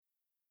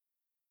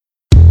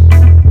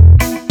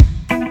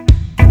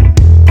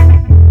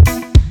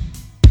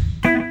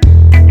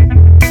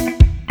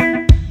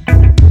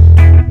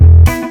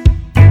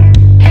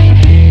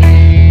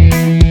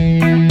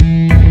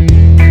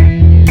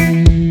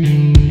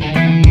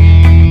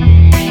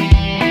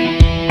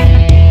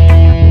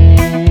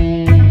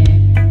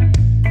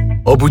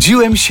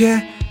Obudziłem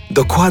się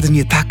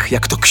dokładnie tak,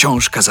 jak to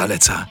książka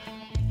zaleca.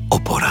 O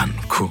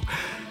poranku.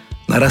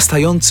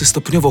 Narastający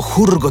stopniowo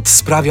hurgot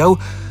sprawiał,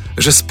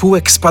 że z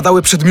półek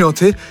spadały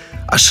przedmioty,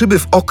 a szyby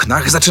w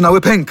oknach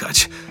zaczynały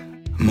pękać.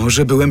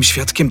 Może byłem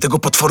świadkiem tego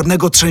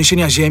potwornego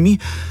trzęsienia ziemi,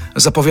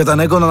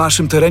 zapowiadanego na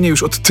naszym terenie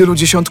już od tylu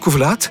dziesiątków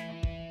lat?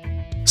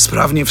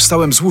 Sprawnie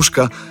wstałem z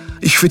łóżka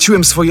i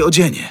chwyciłem swoje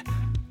odzienie.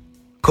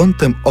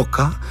 Kątem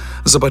oka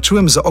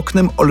zobaczyłem za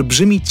oknem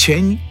olbrzymi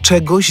cień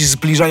czegoś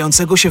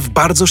zbliżającego się w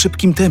bardzo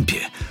szybkim tempie.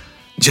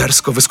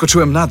 Dziarsko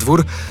wyskoczyłem na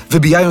dwór,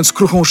 wybijając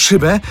kruchą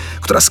szybę,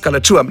 która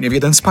skaleczyła mnie w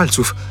jeden z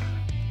palców.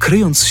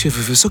 Kryjąc się w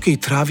wysokiej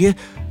trawie,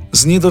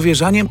 z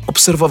niedowierzaniem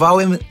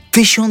obserwowałem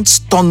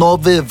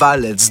 1000-tonowy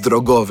walec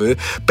drogowy,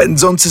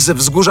 pędzący ze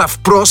wzgórza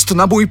wprost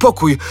na mój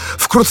pokój.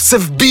 Wkrótce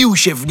wbił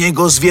się w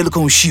niego z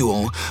wielką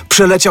siłą.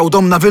 Przeleciał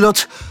dom na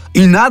wylot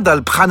i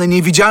nadal pchany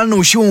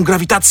niewidzialną siłą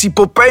grawitacji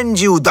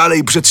popędził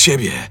dalej przed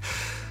siebie.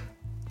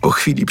 Po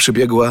chwili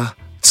przybiegła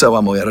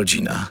cała moja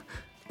rodzina.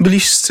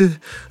 Bliscy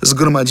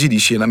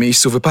zgromadzili się na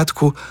miejscu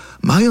wypadku,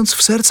 mając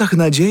w sercach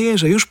nadzieję,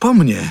 że już po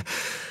mnie.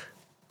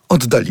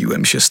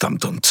 Oddaliłem się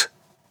stamtąd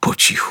po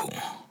cichu.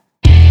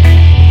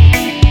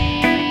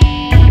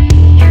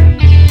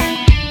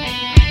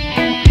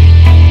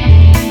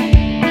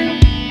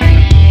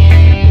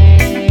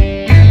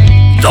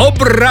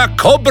 Dobra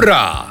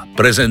Cobra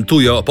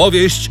prezentuje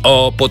opowieść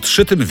o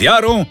podszytym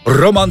wiarą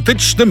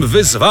romantycznym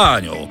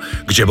wyzwaniu,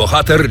 gdzie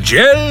bohater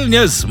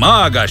dzielnie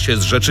zmaga się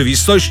z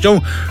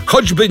rzeczywistością,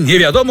 choćby nie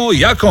wiadomo,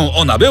 jaką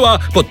ona była,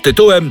 pod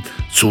tytułem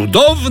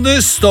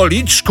Cudowny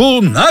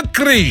stoliczku,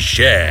 nakryj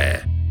się.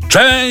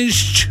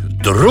 Część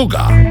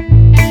druga.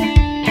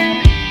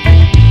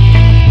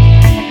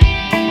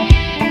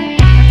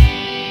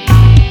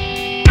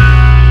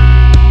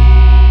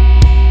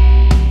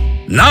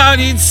 Na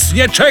nic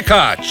nie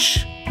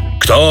czekać.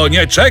 Kto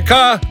nie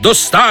czeka,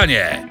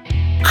 dostanie.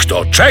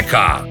 Kto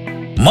czeka,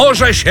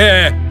 może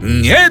się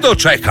nie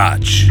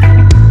doczekać.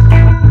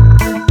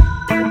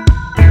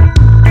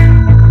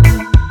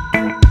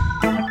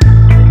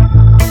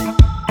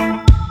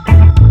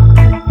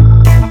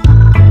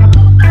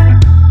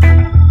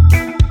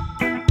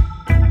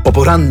 Po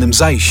porannym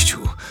zajściu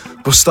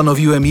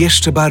postanowiłem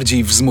jeszcze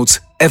bardziej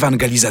wzmóc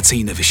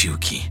ewangelizacyjne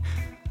wysiłki.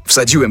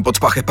 Wsadziłem pod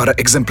pachę parę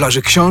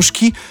egzemplarzy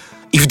książki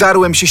i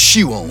wdarłem się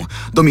siłą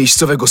do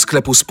miejscowego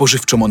sklepu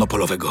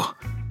spożywczo-monopolowego.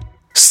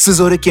 Z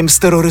scyzorykiem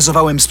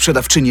steroryzowałem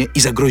sprzedawczynię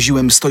i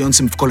zagroziłem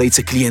stojącym w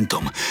kolejce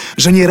klientom,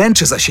 że nie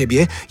ręczę za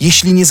siebie,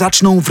 jeśli nie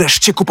zaczną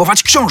wreszcie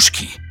kupować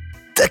książki.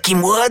 Taki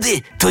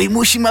młody, to i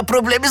musi ma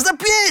problemy z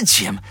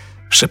napięciem.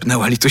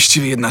 Szepnęła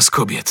litościwie jedna z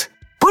kobiet.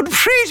 Pan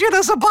przyjdzie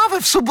na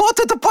zabawę w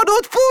sobotę, to panu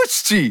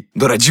odpuści.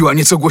 Doradziła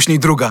nieco głośniej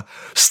druga.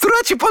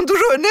 Straci pan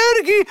dużo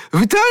energii,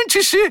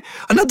 wytańczy się,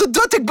 a na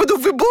dodatek będą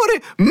wybory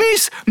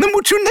Miss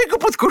namoczonego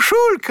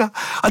podkoszulka.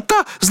 A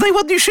ta z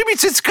najładniejszymi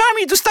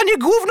cyckami dostanie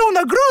główną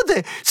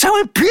nagrodę,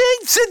 całe 500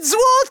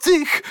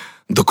 złotych.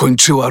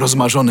 Dokończyła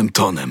rozmarzonym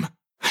tonem.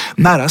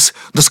 Naraz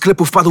do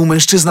sklepu wpadł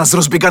mężczyzna z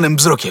rozbieganym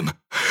wzrokiem.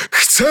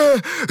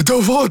 Chcę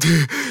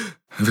dowody!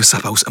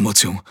 Wysapał z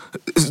emocją.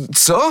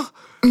 Co?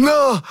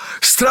 No,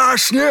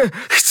 strasznie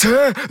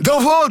chcę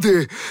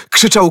dowody!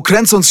 Krzyczał,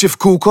 kręcąc się w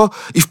kółko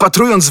i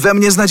wpatrując we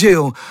mnie z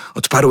nadzieją.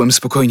 Odparłem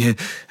spokojnie.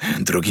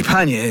 Drogi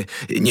panie,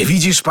 nie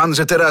widzisz pan,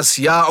 że teraz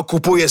ja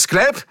okupuję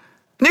sklep?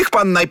 Niech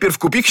pan najpierw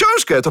kupi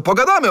książkę, to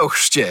pogadamy o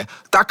chrzcie.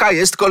 Taka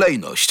jest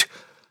kolejność.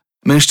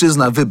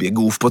 Mężczyzna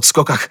wybiegł w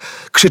podskokach,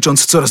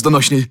 krzycząc coraz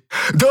donośniej.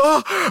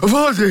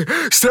 Dowody!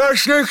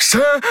 Strasznie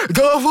chcę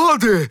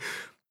dowody!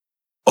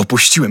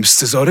 Opuściłem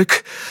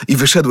scyzoryk i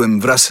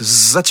wyszedłem wraz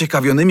z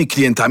zaciekawionymi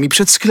klientami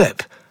przed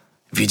sklep.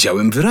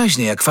 Widziałem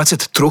wyraźnie, jak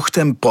facet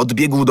truchtem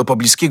podbiegł do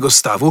pobliskiego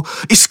stawu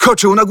i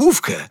skoczył na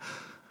główkę.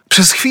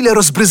 Przez chwilę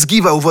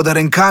rozbryzgiwał wodę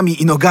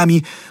rękami i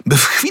nogami, by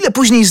w chwilę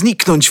później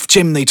zniknąć w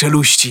ciemnej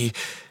czeluści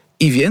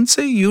i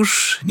więcej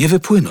już nie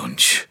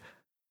wypłynąć.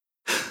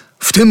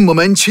 W tym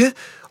momencie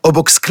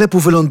obok sklepu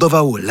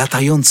wylądował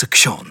latający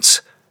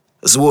ksiądz.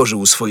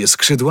 Złożył swoje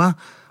skrzydła,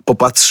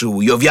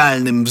 popatrzył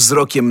jowialnym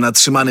wzrokiem na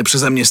trzymany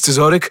przeze mnie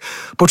scyzoryk,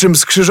 po czym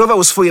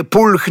skrzyżował swoje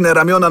pulchne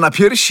ramiona na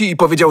piersi i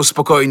powiedział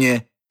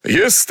spokojnie: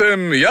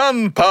 Jestem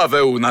Jan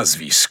Paweł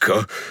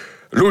nazwisko.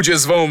 Ludzie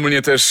zwą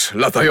mnie też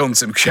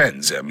latającym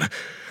księdzem.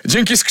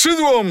 Dzięki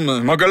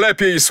skrzydłom mogę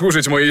lepiej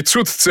służyć mojej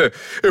córce.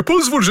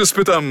 Pozwól, że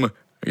spytam,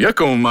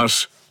 jaką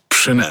masz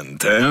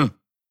przynętę?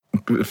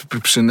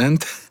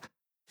 Przynętę?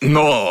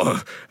 No,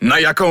 na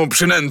jaką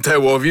przynętę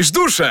łowisz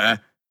duszę?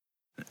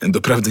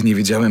 Doprawdy nie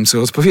wiedziałem,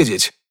 co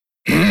odpowiedzieć.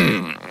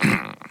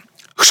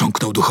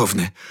 Chrząknął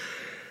duchowny.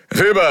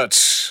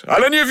 Wybacz,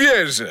 ale nie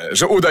wierzę,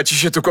 że uda ci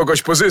się tu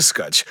kogoś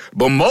pozyskać,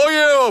 bo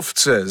moje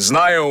owce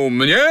znają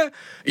mnie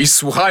i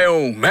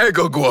słuchają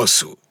mego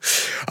głosu.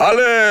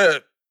 Ale...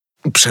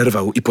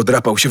 Przerwał i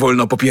podrapał się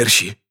wolno po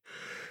piersi.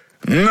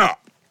 No,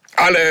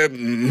 ale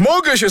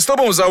mogę się z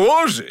tobą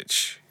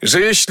założyć,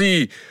 że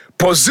jeśli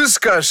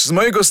pozyskasz z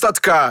mojego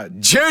statka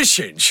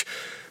 10,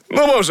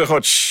 No może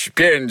choć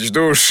 5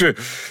 dusz,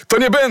 to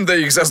nie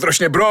będę ich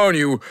zazdrośnie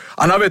bronił,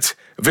 a nawet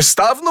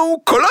wystawną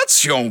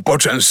kolacją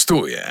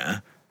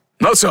poczęstuję.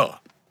 No co,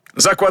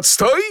 zakład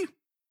stoi?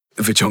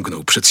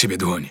 Wyciągnął przed siebie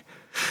dłoń.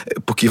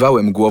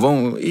 Pokiwałem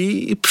głową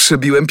i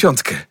przybiłem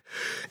piątkę.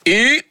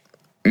 I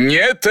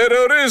nie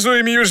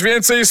terroryzuj mi już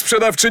więcej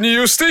sprzedawczyni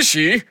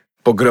Justysi,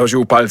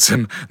 pogroził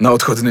palcem na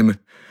odchodnym.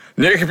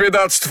 Niech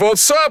biedactwo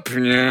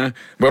odsapnie,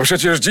 bo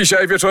przecież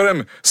dzisiaj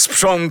wieczorem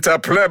sprząta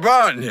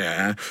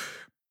plebanie.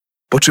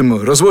 Po czym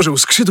rozłożył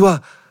skrzydła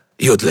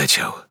i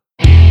odleciał.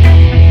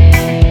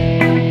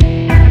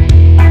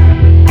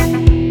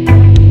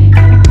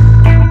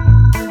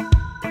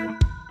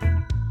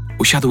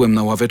 Usiadłem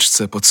na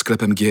ławeczce pod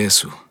sklepem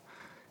GS-u.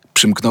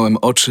 Przymknąłem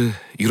oczy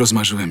i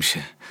rozmarzyłem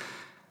się.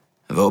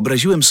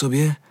 Wyobraziłem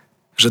sobie,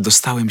 że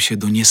dostałem się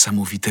do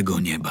niesamowitego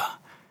nieba.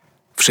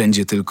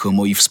 Wszędzie tylko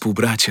moi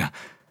współbracia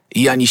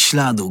i ani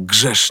śladu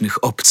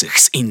grzesznych obcych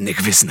z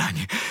innych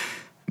wyznań.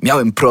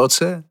 Miałem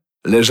procę,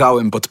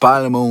 leżałem pod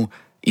palmą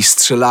i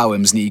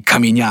strzelałem z niej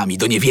kamieniami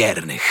do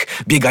niewiernych,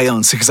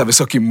 biegających za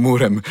wysokim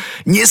murem.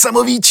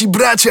 Niesamowici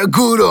bracia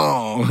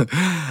górą!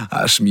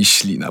 Aż mi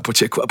ślina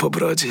pociekła po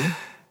brodzie.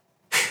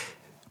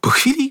 Po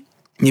chwili,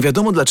 nie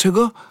wiadomo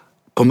dlaczego,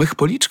 po mych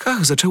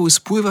policzkach zaczęły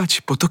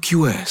spływać potoki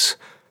łez.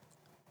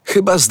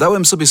 Chyba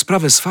zdałem sobie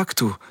sprawę z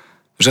faktu,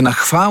 że na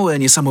chwałę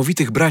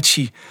niesamowitych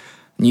braci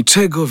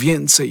niczego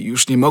więcej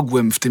już nie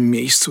mogłem w tym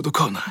miejscu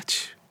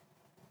dokonać.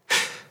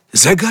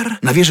 Zegar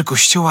na wieży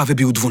kościoła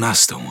wybił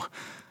 12.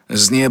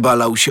 Z nieba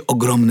lał się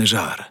ogromny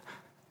żar.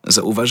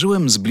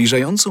 Zauważyłem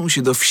zbliżającą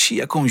się do wsi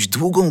jakąś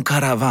długą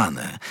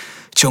karawanę,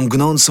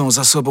 ciągnącą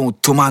za sobą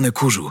tumany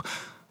kurzu.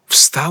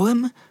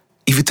 Wstałem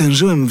i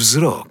wytężyłem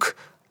wzrok,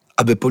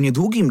 aby po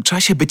niedługim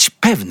czasie być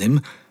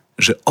pewnym,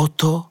 że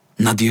oto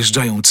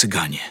nadjeżdżają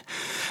cyganie.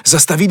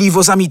 Zastawili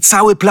wozami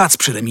cały plac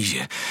przy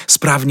remizie.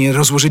 Sprawnie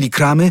rozłożyli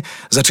kramy,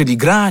 zaczęli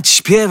grać,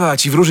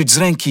 śpiewać i wróżyć z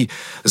ręki.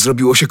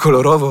 Zrobiło się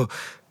kolorowo.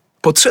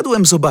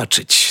 Podszedłem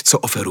zobaczyć,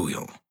 co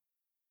oferują.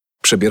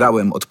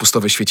 Przebierałem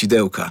odpustowe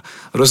świecidełka,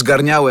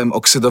 rozgarniałem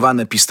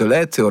oksydowane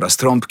pistolety oraz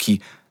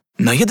trąbki.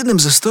 Na jednym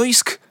ze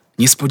stoisk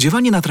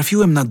niespodziewanie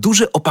natrafiłem na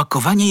duże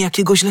opakowanie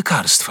jakiegoś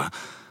lekarstwa.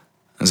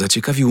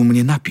 Zaciekawił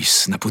mnie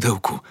napis na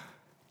pudełku.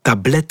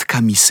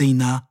 Tabletka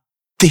misyjna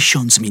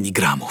 1000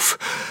 miligramów.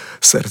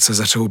 Serce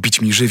zaczęło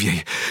bić mi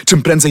żywiej.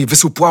 Czym prędzej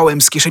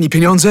wysupłałem z kieszeni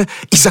pieniądze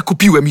i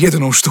zakupiłem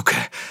 1 sztukę.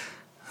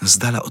 Z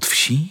dala od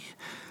wsi,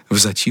 w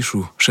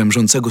zaciszu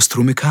szemrzącego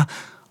strumyka,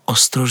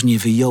 ostrożnie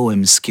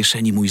wyjąłem z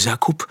kieszeni mój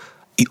zakup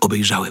i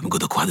obejrzałem go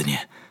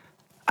dokładnie.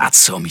 A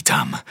co mi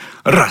tam?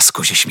 Raz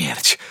kozie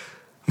śmierć.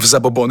 W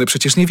zabobony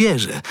przecież nie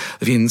wierzę,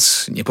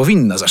 więc nie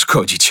powinna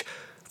zaszkodzić.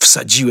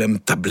 Wsadziłem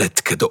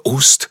tabletkę do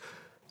ust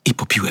i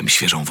popiłem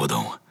świeżą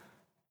wodą.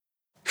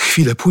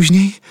 Chwilę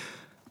później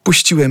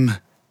puściłem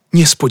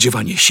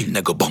niespodziewanie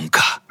silnego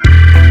bąka.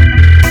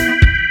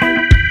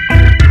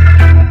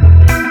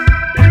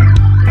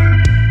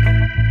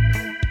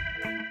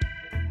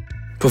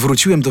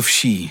 Powróciłem do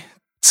wsi.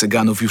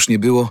 Cyganów już nie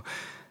było.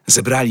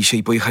 Zebrali się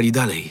i pojechali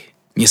dalej.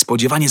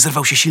 Niespodziewanie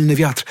zerwał się silny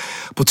wiatr.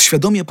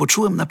 Podświadomie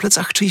poczułem na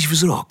plecach czyjś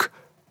wzrok.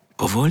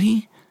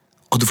 Powoli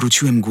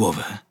odwróciłem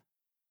głowę.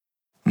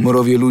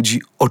 Morowie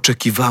ludzi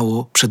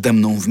oczekiwało przede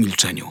mną w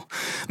milczeniu.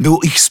 Było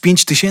ich z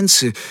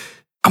 5000,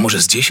 a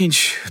może z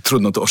 10,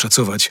 trudno to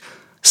oszacować.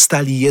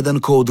 Stali jeden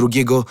koło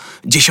drugiego,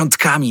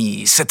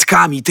 dziesiątkami,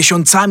 setkami,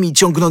 tysiącami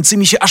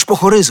ciągnącymi się aż po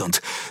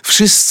horyzont.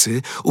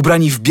 Wszyscy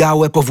ubrani w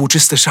białe,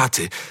 powłóczyste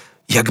szaty,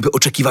 jakby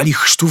oczekiwali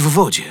chrztu w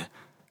wodzie.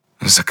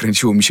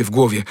 Zakręciło mi się w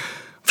głowie.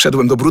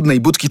 Wszedłem do brudnej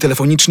budki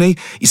telefonicznej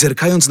i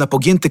zerkając na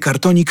pogięty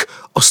kartonik,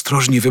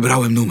 ostrożnie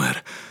wybrałem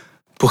numer.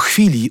 Po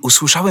chwili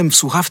usłyszałem w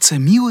słuchawce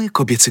miły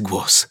kobiecy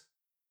głos.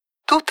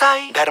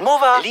 Tutaj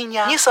darmowa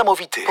linia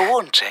niesamowitych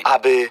połączeń.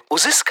 Aby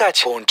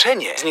uzyskać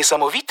połączenie z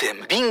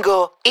niesamowitym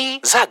bingo i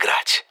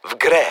zagrać w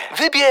grę,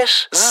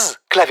 wybierz z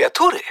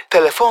klawiatury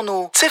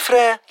telefonu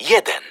cyfrę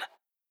 1.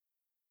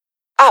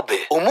 Aby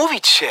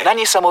umówić się na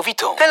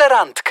niesamowitą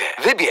telerandkę,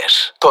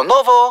 wybierz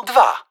tonowo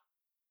 2.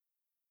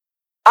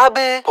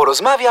 Aby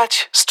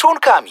porozmawiać z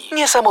członkami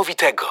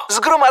niesamowitego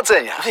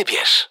zgromadzenia,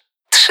 wybierz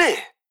 3.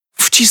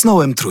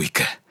 Wcisnąłem 3.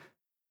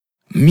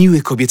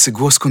 Miły kobiecy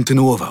głos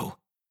kontynuował.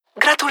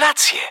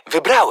 Gratulacje,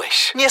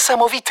 wybrałeś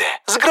niesamowite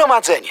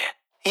zgromadzenie.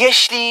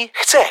 Jeśli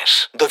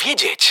chcesz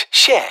dowiedzieć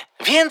się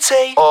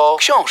więcej o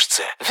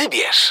książce,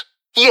 wybierz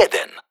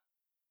 1.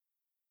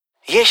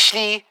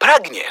 Jeśli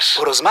pragniesz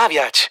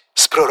porozmawiać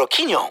z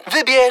prorokinią,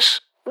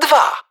 wybierz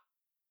 2.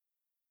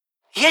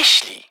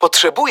 Jeśli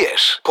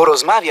potrzebujesz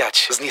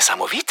porozmawiać z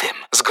niesamowitym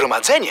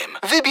zgromadzeniem,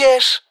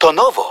 wybierz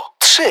tonowo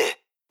 3.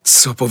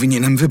 Co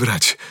powinienem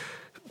wybrać?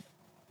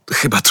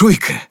 Chyba 3.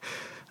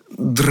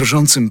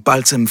 Drżącym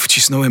palcem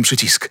wcisnąłem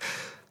przycisk.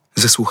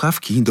 Ze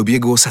słuchawki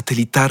dobiegło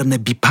satelitarne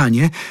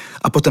bipanie,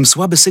 a potem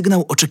słaby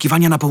sygnał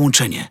oczekiwania na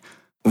połączenie.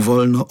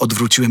 Wolno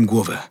odwróciłem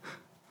głowę.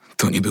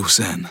 To nie był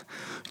sen.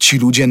 Ci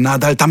ludzie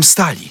nadal tam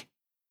stali.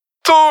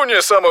 Tu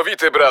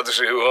niesamowity brat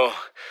żyło.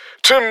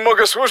 Czym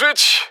mogę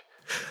służyć?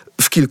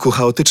 W kilku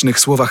chaotycznych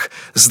słowach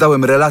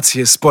zdałem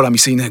relację z pola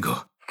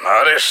misyjnego.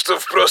 Ależ to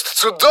wprost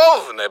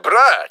cudowne,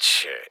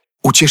 bracie.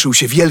 Ucieszył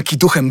się wielki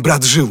duchem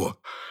brat Żyło.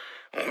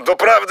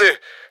 Doprawdy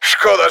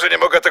szkoda, że nie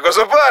mogę tego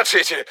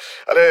zobaczyć,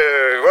 ale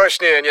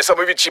właśnie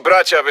niesamowici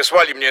bracia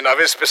wysłali mnie na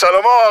wyspy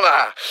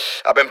Salomona,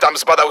 abym tam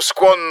zbadał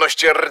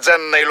skłonność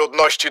rdzennej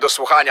ludności do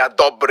słuchania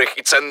dobrych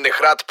i cennych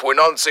rad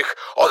płynących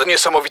od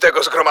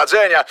niesamowitego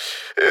zgromadzenia.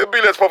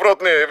 Bilet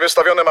powrotny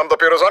wystawiony mam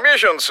dopiero za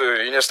miesiąc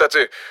i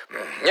niestety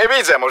nie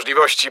widzę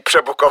możliwości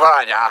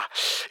przebukowania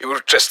i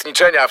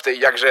uczestniczenia w tej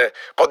jakże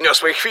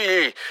podniosłej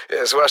chwili,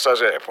 zwłaszcza,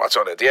 że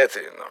płacone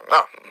diety,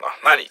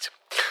 na nic.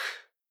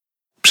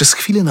 Przez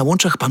chwilę na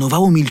łączach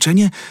panowało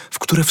milczenie, w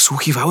które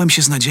wsłuchiwałem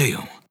się z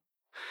nadzieją.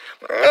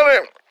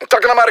 Ale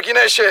tak na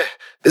marginesie,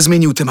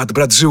 Zmienił temat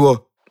brat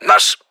Żyło.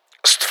 nasz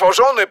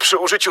stworzony przy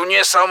użyciu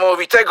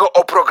niesamowitego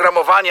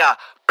oprogramowania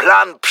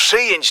plan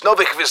przyjęć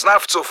nowych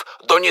wyznawców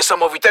do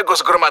niesamowitego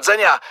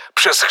zgromadzenia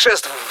przez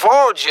chrzest w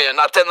wodzie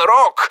na ten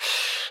rok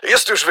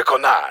jest już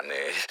wykonany.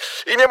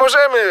 I nie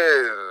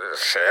możemy...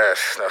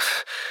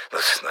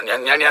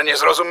 Nie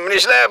zrozum mnie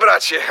źle,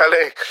 bracie,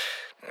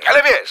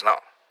 ale wiesz,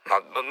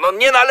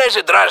 nie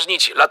należy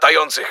drażnić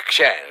latających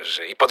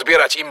księży i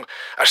podbierać im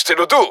aż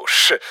tylu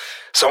dusz.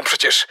 Są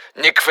przecież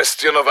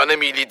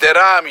niekwestionowanymi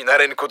liderami na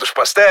rynku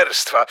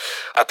duszpasterstwa,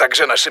 a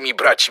także naszymi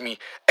braćmi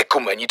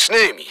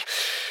ekumenicznymi.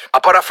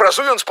 A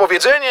parafrazując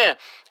powiedzenie,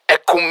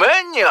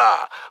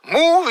 ekumenia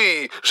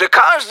mówi, że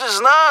każdy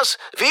z nas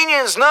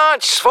winien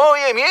znać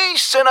swoje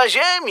miejsce na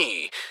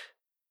ziemi.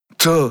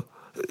 To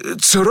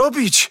co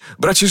robić,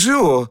 bracie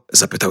Żyło?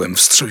 Zapytałem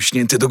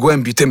wstrząśnięty do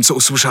głębi tym, co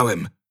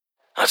usłyszałem.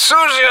 A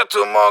cóż ja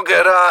tu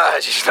mogę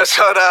radzić?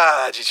 Co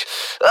radzić?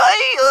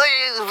 Oj,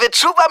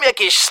 wyczuwam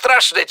jakieś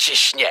straszne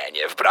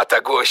ciśnienie w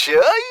brata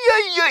głosie.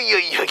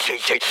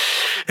 Oj.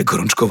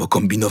 Gorączkowo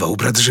kombinował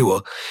brat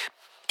Żyło.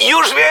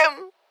 Już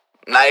wiem.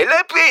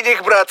 Najlepiej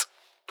niech brat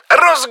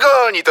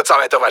rozgoni to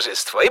całe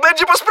towarzystwo i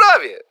będzie po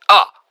sprawie.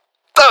 O,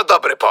 to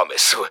dobry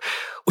pomysł.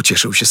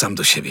 Ucieszył się sam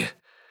do siebie.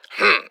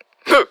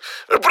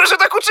 Proszę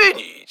tak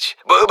uczynić,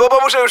 bo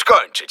muszę już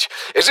kończyć.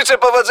 Życzę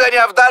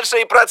powodzenia w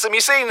dalszej pracy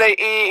misyjnej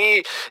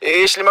i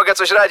jeśli mogę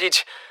coś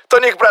radzić, to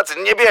niech brat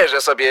nie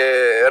bierze sobie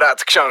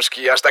rad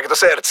książki aż tak do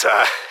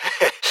serca.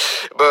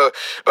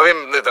 bo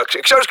wiem,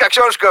 książka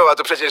książką, a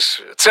to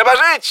przecież trzeba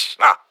żyć.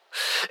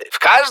 W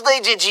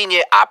każdej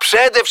dziedzinie, a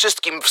przede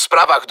wszystkim w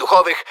sprawach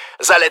duchowych,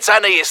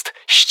 zalecany jest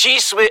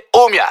ścisły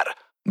umiar.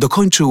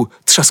 Dokończył,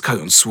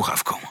 trzaskając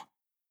słuchawką.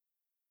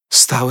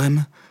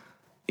 Stałem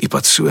i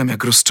patrzyłem,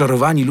 jak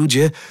rozczarowani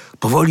ludzie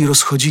powoli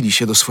rozchodzili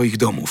się do swoich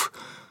domów.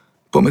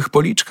 Po mych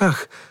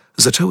policzkach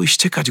zaczęły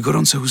ściekać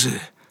gorące łzy.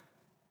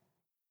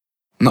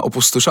 Na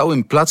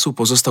opustoszałym placu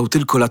pozostał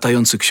tylko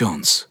latający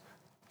ksiądz.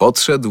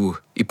 Podszedł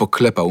i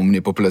poklepał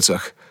mnie po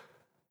plecach.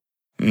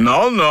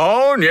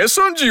 Nie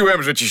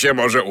sądziłem, że ci się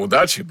może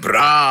udać.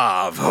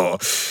 Brawo!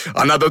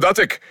 A na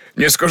dodatek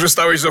nie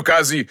skorzystałeś z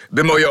okazji,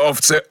 by moje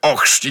owce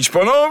ochrzcić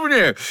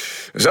ponownie.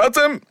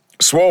 Zatem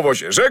słowo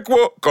się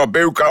rzekło,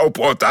 kobyłka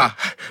opłota.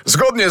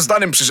 Zgodnie z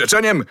danym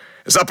przyrzeczeniem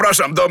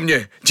zapraszam do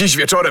mnie dziś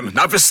wieczorem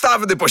na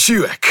wystawny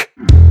posiłek.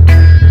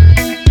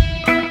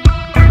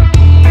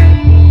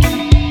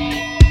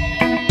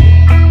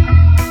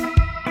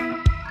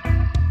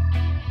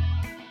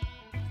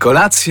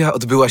 Kolacja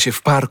odbyła się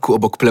w parku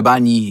obok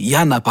plebanii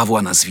Jana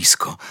Pawła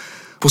nazwisko.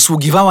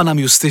 Posługiwała nam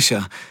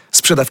Justysia,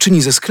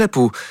 sprzedawczyni ze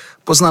sklepu,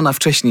 poznana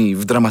wcześniej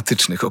w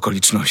dramatycznych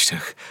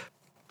okolicznościach.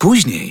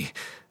 Później,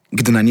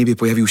 gdy na niebie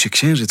pojawił się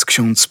księżyc,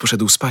 ksiądz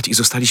poszedł spać i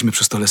zostaliśmy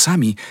przy stole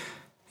sami,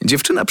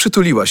 dziewczyna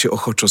przytuliła się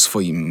ochoczo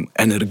swoim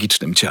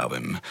energicznym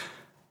ciałem.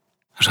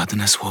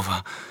 Żadne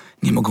słowa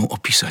nie mogą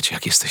opisać,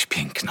 jak jesteś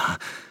piękna.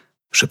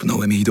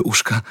 Szepnąłem jej do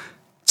uszka,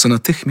 co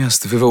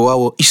natychmiast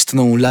wywołało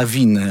istną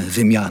lawinę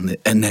wymiany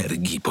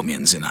energii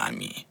pomiędzy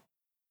nami.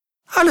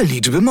 Ale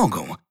liczby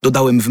mogą,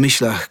 dodałem w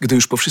myślach, gdy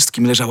już po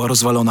wszystkim leżała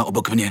rozwalona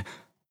obok mnie.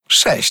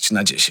 6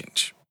 na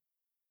 10.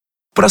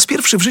 Po raz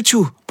pierwszy w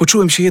życiu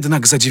poczułem się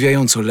jednak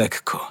zadziwiająco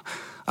lekko,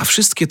 a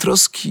wszystkie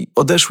troski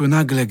odeszły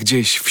nagle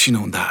gdzieś w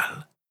siną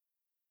dal.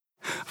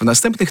 W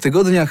następnych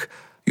tygodniach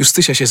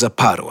Justysia się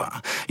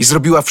zaparła i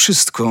zrobiła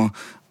wszystko,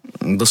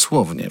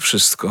 dosłownie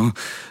wszystko,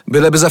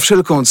 byleby za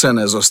wszelką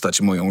cenę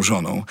zostać moją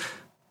żoną,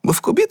 bo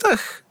w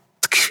kobietach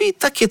tkwi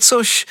takie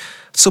coś,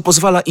 co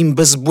pozwala im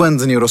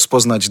bezbłędnie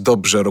rozpoznać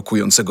dobrze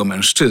rokującego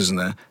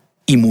mężczyznę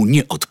i mu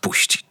nie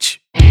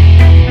odpuścić.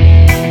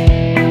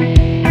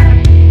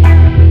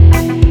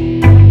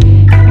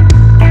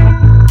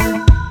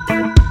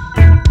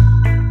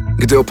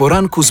 Gdy o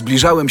poranku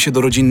zbliżałem się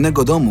do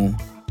rodzinnego domu,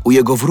 u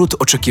jego wrót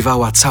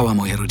oczekiwała cała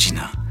moja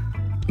rodzina.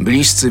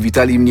 Bliscy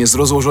witali mnie z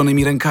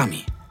rozłożonymi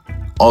rękami.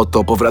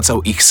 Oto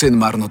powracał ich syn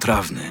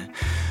marnotrawny.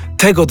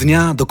 Tego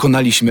dnia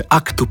dokonaliśmy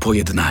aktu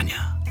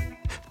pojednania.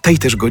 Tej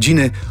też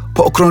godziny,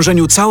 po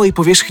okrążeniu całej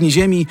powierzchni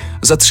ziemi,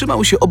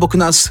 zatrzymał się obok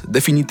nas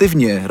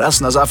definitywnie,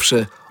 raz na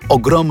zawsze,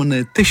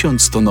 ogromny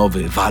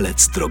 1000-tonowy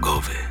walec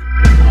drogowy.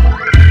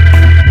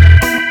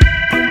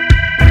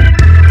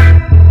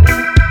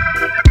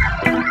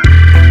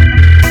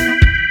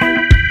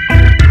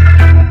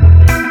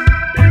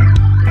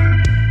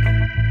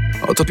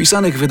 Od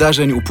opisanych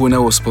wydarzeń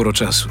upłynęło sporo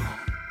czasu.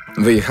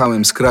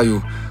 Wyjechałem z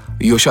kraju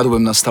i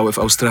osiadłem na stałe w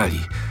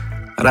Australii.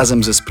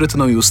 Razem ze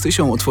sprytną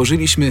Justysią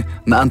otworzyliśmy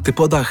na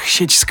antypodach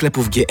sieć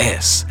sklepów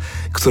GS,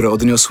 które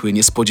odniosły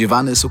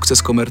niespodziewany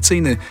sukces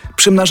komercyjny,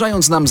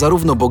 przymnażając nam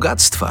zarówno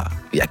bogactwa,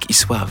 jak i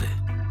sławy.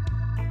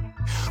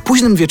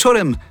 Późnym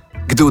wieczorem,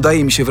 gdy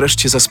udaje mi się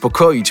wreszcie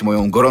zaspokoić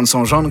moją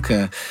gorącą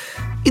żonkę,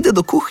 idę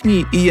do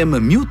kuchni i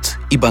jem miód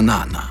i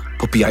banana,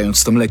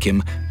 popijając to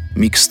mlekiem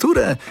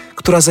miksturę,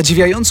 która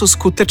zadziwiająco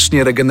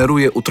skutecznie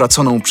regeneruje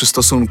utraconą przy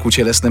stosunku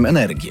cielesnym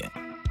energię.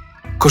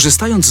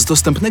 Korzystając z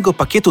dostępnego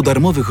pakietu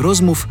darmowych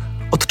rozmów,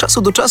 od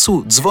czasu do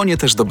czasu dzwonię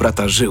też do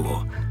brata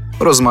Żyło.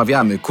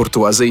 Rozmawiamy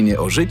kurtuazyjnie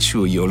o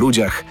życiu i o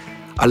ludziach,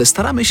 ale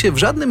staramy się w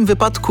żadnym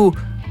wypadku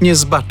nie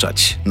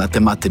zbaczać na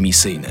tematy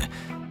misyjne.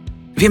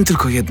 Wiem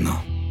tylko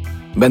jedno.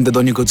 Będę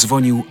do niego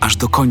dzwonił aż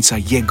do końca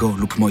jego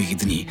lub moich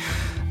dni,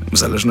 w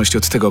zależności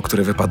od tego,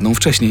 które wypadną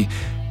wcześniej,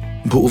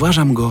 bo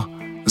uważam go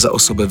za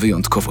osobę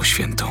wyjątkowo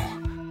świętą.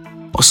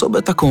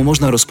 Osobę taką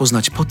można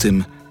rozpoznać po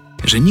tym,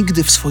 że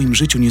nigdy w swoim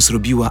życiu nie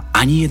zrobiła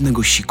ani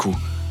jednego siku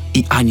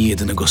i ani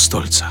jednego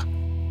stolca.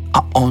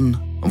 A on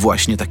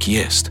właśnie taki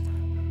jest.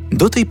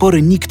 Do tej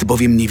pory nikt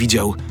bowiem nie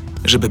widział,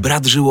 żeby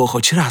brat Żyło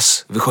choć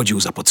raz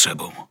wychodził za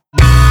potrzebą.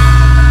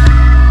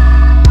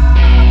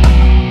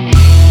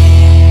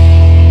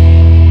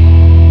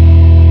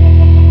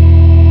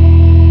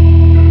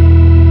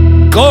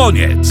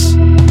 Koniec!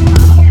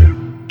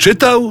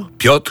 Czytał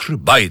Piotr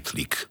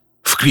Bajtlik.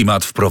 W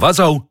klimat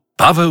wprowadzał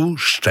Paweł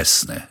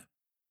Szczesny.